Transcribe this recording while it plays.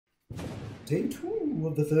Day 2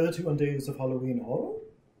 of the 31 Days of Halloween Horror.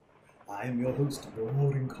 I am your host,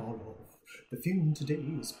 Boring Karloff. The film today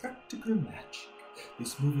is Practical Magic.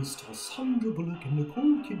 This movie stars Sandra Bullock and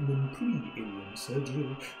Nicole Kidman pre-alien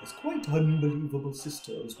surgery as quite unbelievable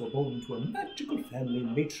sisters were born to a magical family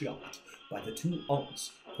matriarched by the two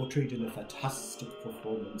aunts, portrayed in a fantastic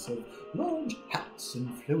performance of large hats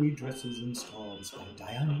and flowy dresses and scarves by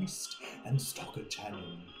Diane West and Stockard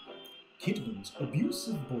Channing. Kidman's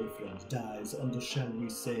abusive boyfriend dies under, shall we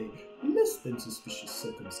say, less than suspicious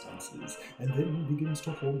circumstances, and then begins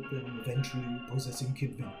to haunt them, eventually possessing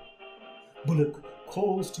Kidman. Bullock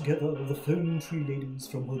calls together the Fern Tree ladies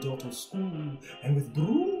from her daughter's school, and with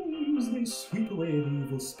brooms they sweep away the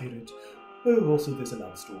evil spirit. Oh, also there's a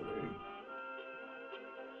love story.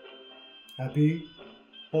 Happy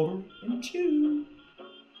horror and chew!